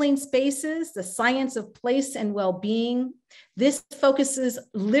 Healing Spaces, The Science of Place and Well-Being. This focuses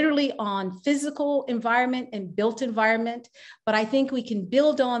literally on physical environment and built environment, but I think we can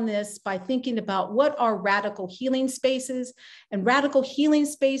build on this by thinking about what are radical healing spaces. And radical healing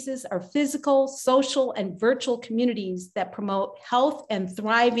spaces are physical, social, and virtual communities that promote health and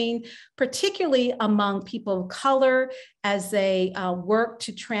thriving, particularly among people of color as they work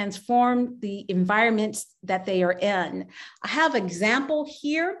to transform the environments that they are in. I have an example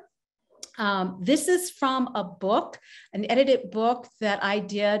here. This is from a book, an edited book that I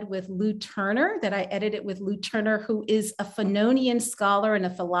did with Lou Turner, who is a Fanonian scholar and a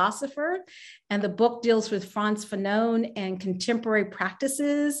philosopher. And the book deals with Frantz Fanon and contemporary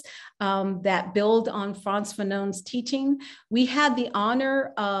practices that build on Frantz Fanon's teaching. We had the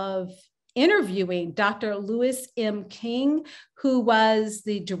honor of interviewing Dr. Louis M. King, who was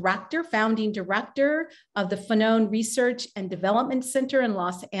the founding director of the Fanon Research and Development Center in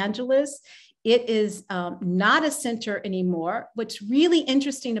Los Angeles. It is not a center anymore. What's really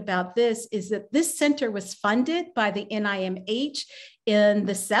interesting about this is that this center was funded by the NIMH in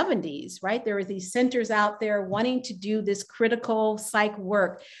the 70s, right? There were these centers out there wanting to do this critical psych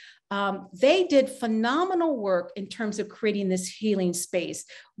work. They did phenomenal work in terms of creating this healing space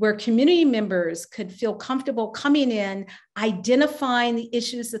where community members could feel comfortable coming in, identifying the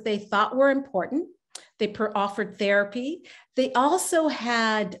issues that they thought were important. They offered therapy. They also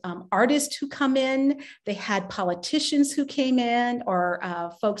had artists who come in. They had politicians who came in or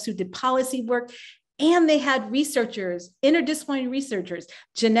folks who did policy work. And they had researchers, interdisciplinary researchers,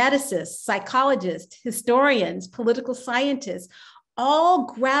 geneticists, psychologists, historians, political scientists, all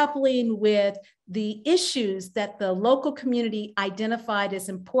grappling with the issues that the local community identified as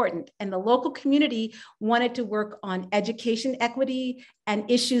important. And the local community wanted to work on education equity and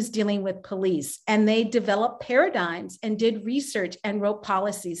issues dealing with police. And they developed paradigms and did research and wrote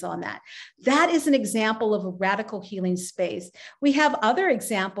policies on that. That is an example of a radical healing space. We have other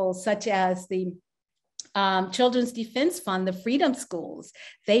examples such as the Children's Defense Fund, the Freedom Schools.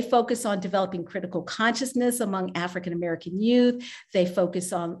 They focus on developing critical consciousness among African-American youth. They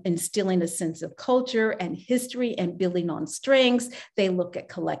focus on instilling a sense of culture and history and building on strengths. They look at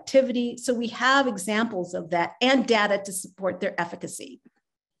collectivity. So we have examples of that and data to support their efficacy.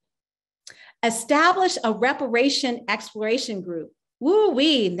 Establish a reparation exploration group.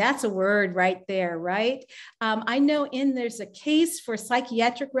 Woo-wee, that's a word right there, right? I know there's a case for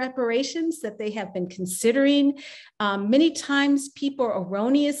psychiatric reparations that they have been considering. Many times people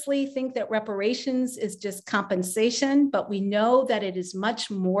erroneously think that reparations is just compensation, but we know that it is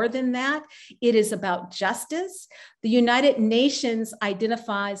much more than that. It is about justice. The United Nations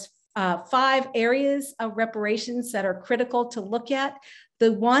identifies 5 areas of reparations that are critical to look at.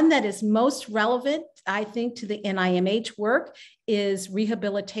 The one that is most relevant, I think, to the NIMH work is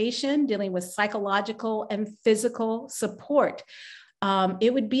rehabilitation, dealing with psychological and physical support.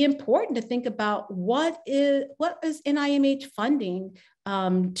 It would be important to think about what is NIMH funding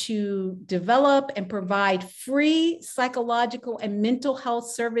to develop and provide free psychological and mental health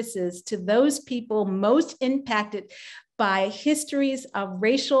services to those people most impacted by histories of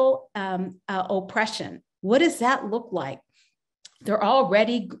racial oppression. What does that look like? There are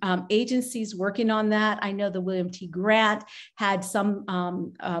already agencies working on that. I know the William T. Grant had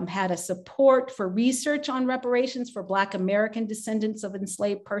a support for research on reparations for Black American descendants of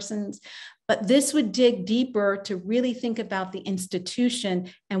enslaved persons. But this would dig deeper to really think about the institution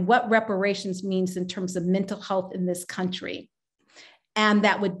and what reparations means in terms of mental health in this country. And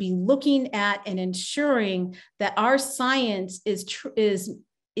that would be looking at and ensuring that our science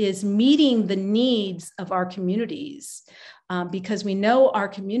is meeting the needs of our communities. Because we know our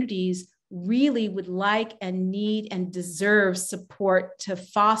communities really would like and need and deserve support to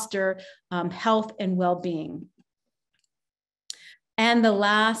foster health and well-being. And the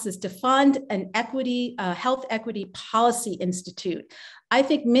last is to fund an health equity policy institute. I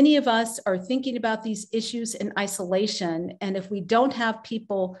think many of us are thinking about these issues in isolation. And if we don't have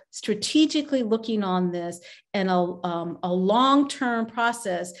people strategically looking on this in a long-term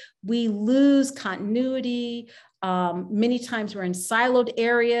process, we lose continuity. Many times we're in siloed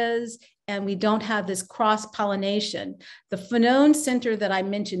areas and we don't have this cross-pollination. The Fanon Center that I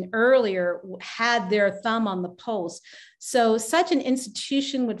mentioned earlier had their thumb on the pulse. So such an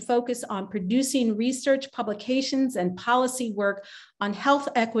institution would focus on producing research publications and policy work on health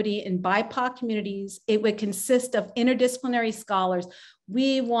equity in BIPOC communities. It would consist of interdisciplinary scholars.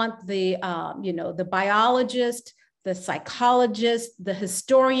 We want the biologist, the psychologists, the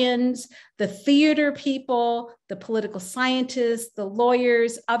historians, the theater people, the political scientists, the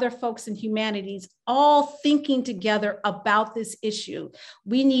lawyers, other folks in humanities, all thinking together about this issue.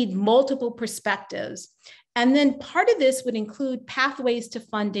 We need multiple perspectives. And then part of this would include pathways to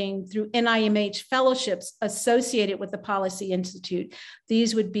funding through NIMH fellowships associated with the Policy Institute.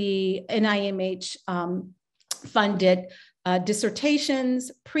 These would be NIMH funded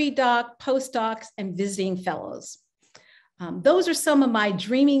dissertations, pre-doc, postdocs, and visiting fellows. Those are some of my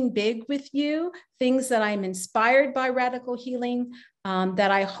dreaming big with you, things that I'm inspired by radical healing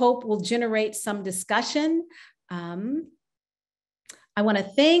that I hope will generate some discussion. I want to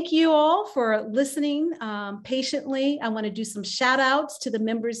thank you all for listening patiently. I want to do some shout outs to the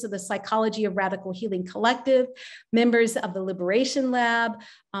members of the Psychology of Radical Healing Collective, members of the Liberation Lab,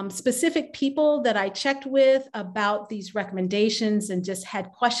 specific people that I checked with about these recommendations and just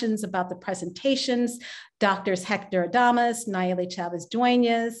had questions about the presentations, Doctors Hector Adamas, Nayeli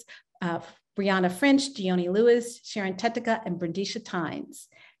Chavez-Duenas, Brianna French, Gioni Lewis, Sharon Tetica, and Brindisha Tynes.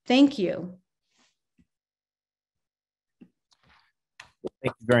 Thank you.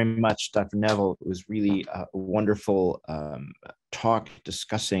 Thank you very much, Dr. Neville. It was really a wonderful talk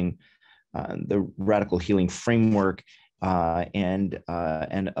discussing the radical healing framework and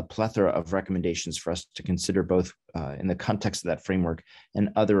a plethora of recommendations for us to consider both in the context of that framework and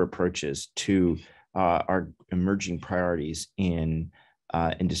other approaches to our emerging priorities in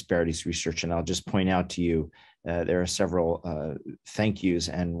disparities research. And I'll just point out to you, there are several thank yous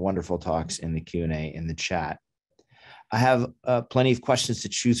and wonderful talks in the Q&A in the chat. I have plenty of questions to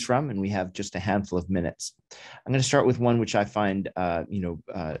choose from, and we have just a handful of minutes. I'm going to start with one which I find,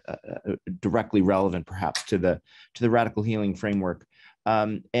 directly relevant, perhaps, to the radical healing framework.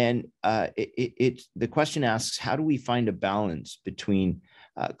 The question asks, how do we find a balance between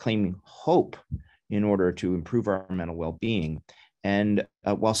claiming hope in order to improve our mental well-being, and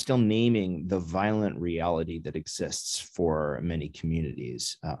while still naming the violent reality that exists for many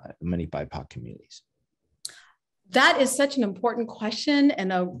communities, many BIPOC communities? That is such an important question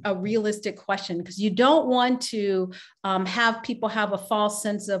and a realistic question, because you don't want to have people have a false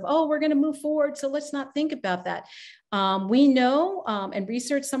sense of, oh, we're going to move forward, so let's not think about that. We know,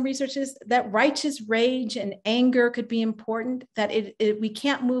 and some researchers, that righteous rage and anger could be important, that we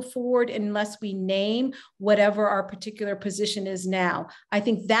can't move forward unless we name whatever our particular position is now. I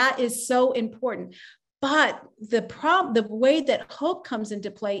think that is so important. But the way that hope comes into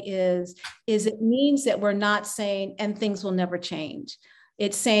play is it means that we're not saying, and things will never change.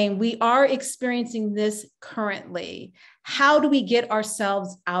 It's saying we are experiencing this currently. How do we get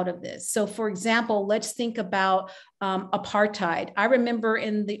ourselves out of this? So for example, let's think about apartheid. I remember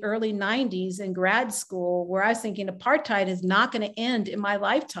in the early 90s in grad school where I was thinking apartheid is not going to end in my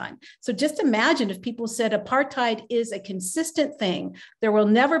lifetime. So just imagine if people said apartheid is a consistent thing, there will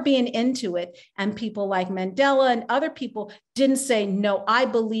never be an end to it. And people like Mandela and other people didn't say, no, I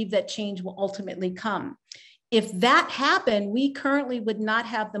believe that change will ultimately come. If that happened, we currently would not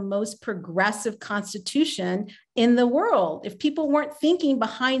have the most progressive constitution in the world if people weren't thinking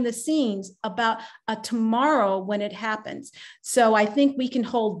behind the scenes about a tomorrow when it happens. So I think we can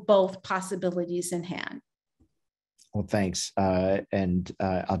hold both possibilities in hand. Well, thanks.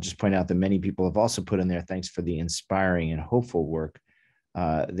 I'll just point out that many people have also put in there, thanks for the inspiring and hopeful work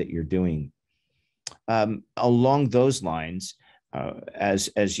that you're doing. Along those lines,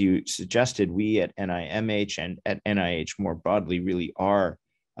 as you suggested, we at NIMH and at NIH more broadly really are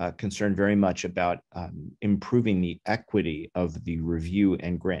concerned very much about improving the equity of the review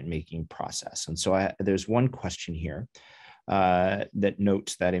and grant-making process. And so there's one question here that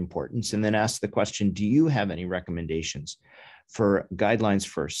notes that importance, and then asks the question, do you have any recommendations for guidelines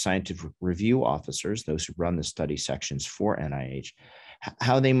for scientific review officers, those who run the study sections for NIH,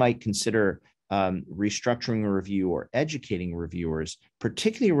 how they might consider restructuring a review or educating reviewers,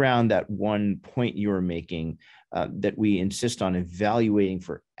 particularly around that one point you were making, that we insist on evaluating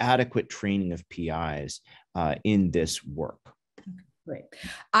for adequate training of PIs in this work. Great.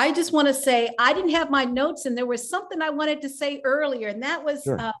 I just want to say I didn't have my notes, and there was something I wanted to say earlier, and that was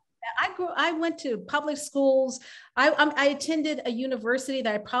Sure. I went to public schools. I attended a university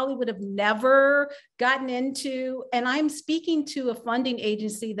that I probably would have never gotten into. And I'm speaking to a funding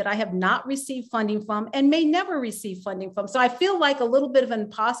agency that I have not received funding from and may never receive funding from. So I feel like a little bit of an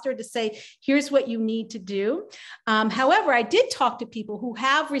imposter to say, here's what you need to do. However, I did talk to people who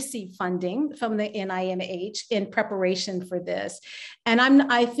have received funding from the NIMH in preparation for this. And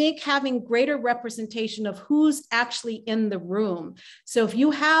I think having greater representation of who's actually in the room. So if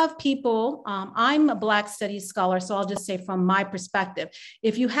you have people, I'm a Black Studies scholar, so I'll just say from my perspective,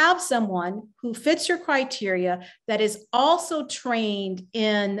 if you have someone who fits your criteria that is also trained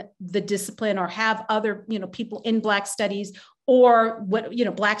in the discipline or have other, people in Black Studies or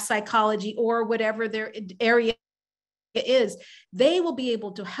Black psychology or whatever their area is, they will be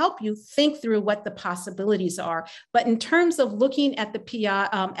able to help you think through what the possibilities are. But in terms of looking at the PI,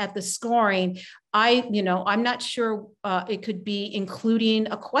 at the scoring, I'm not sure it could be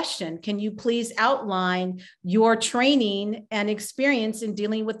including a question. Can you please outline your training and experience in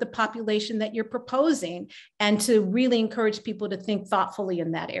dealing with the population that you're proposing, and to really encourage people to think thoughtfully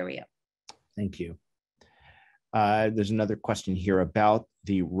in that area? Thank you. There's another question here about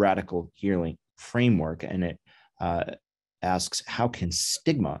the radical healing framework, and it asks, how can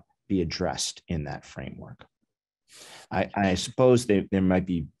stigma be addressed in that framework? I suppose there might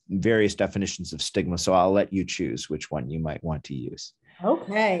be various definitions of stigma, so I'll let you choose which one you might want to use.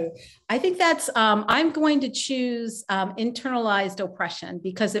 Okay. I think that's, I'm going to choose internalized oppression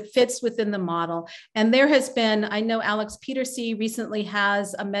because it fits within the model. And there has been, I know Alex Petersey recently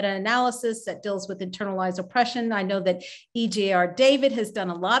has a meta-analysis that deals with internalized oppression. I know that E.J.R. David has done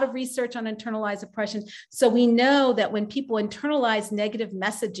a lot of research on internalized oppression. So we know that when people internalize negative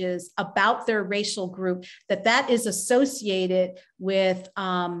messages about their racial group, that is associated with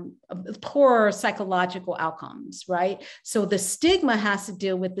poor psychological outcomes, right? So the stigma has to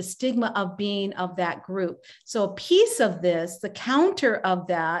deal with the stigma of being of that group. So a piece of this, the counter of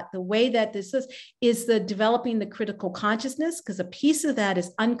that, the way that this is the developing the critical consciousness, because a piece of that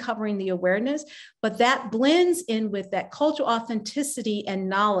is uncovering the awareness, but that blends in with that cultural authenticity and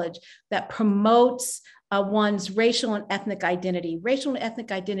knowledge that promotes one's racial and ethnic identity. Racial and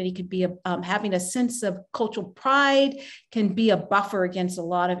ethnic identity could be having a sense of cultural pride, can be a buffer against a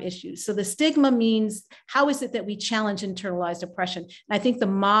lot of issues. So the stigma means, how is it that we challenge internalized oppression? And I think the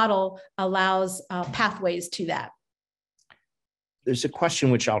model allows pathways to that. There's a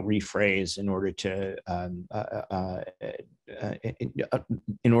question which I'll rephrase in order to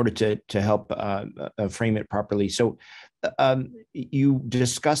help frame it properly. So you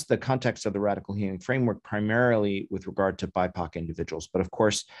discussed the context of the radical healing framework primarily with regard to BIPOC individuals, but of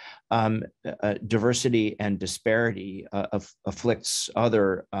course, diversity and disparity afflicts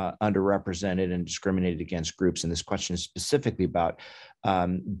other underrepresented and discriminated against groups. And this question is specifically about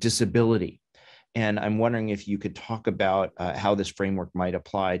disability. And I'm wondering if you could talk about how this framework might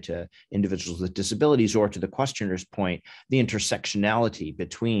apply to individuals with disabilities, or to the questioner's point, the intersectionality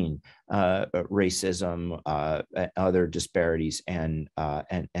between racism, other disparities, and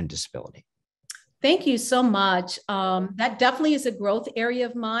disability. Thank you so much. That definitely is a growth area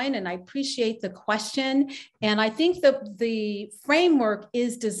of mine, and I appreciate the question. And I think that the framework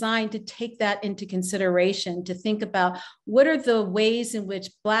is designed to take that into consideration, to think about what are the ways in which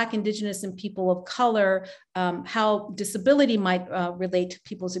Black, Indigenous, and people of color, how disability might relate to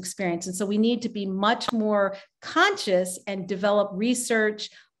people's experience. And so we need to be much more conscious and develop research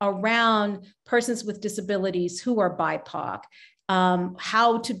around persons with disabilities who are BIPOC.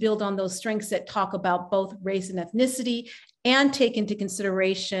 How to build on those strengths that talk about both race and ethnicity, and take into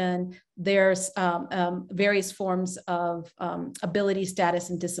consideration there's various forms of ability, status,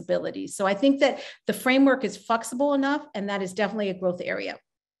 and disability. So I think that the framework is flexible enough, and that is definitely a growth area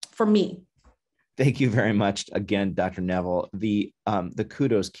for me. Thank you very much again, Dr. Neville. The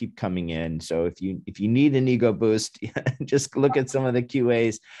kudos keep coming in. So if you need an ego boost, just look at some of the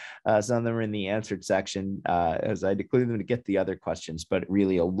QAs. Some of them are in the answered section as I declare them to get the other questions. But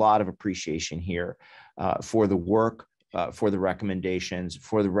really, a lot of appreciation here for the work, for the recommendations,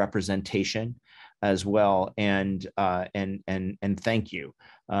 for the representation as well, and thank you.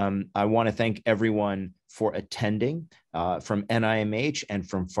 I want to thank everyone for attending from NIMH and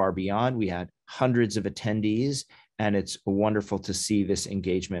from far beyond. We had hundreds of attendees, and it's wonderful to see this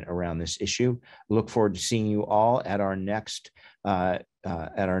engagement around this issue. Look forward to seeing you all at our next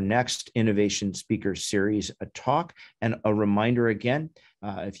at our next Innovation Speaker Series a talk. And a reminder again,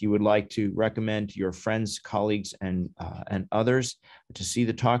 if you would like to recommend to your friends, colleagues, and others to see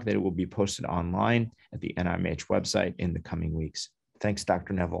the talk, that it will be posted online at the NIMH website in the coming weeks. Thanks,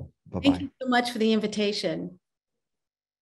 Dr. Neville. Bye-bye. Thank you so much for the invitation.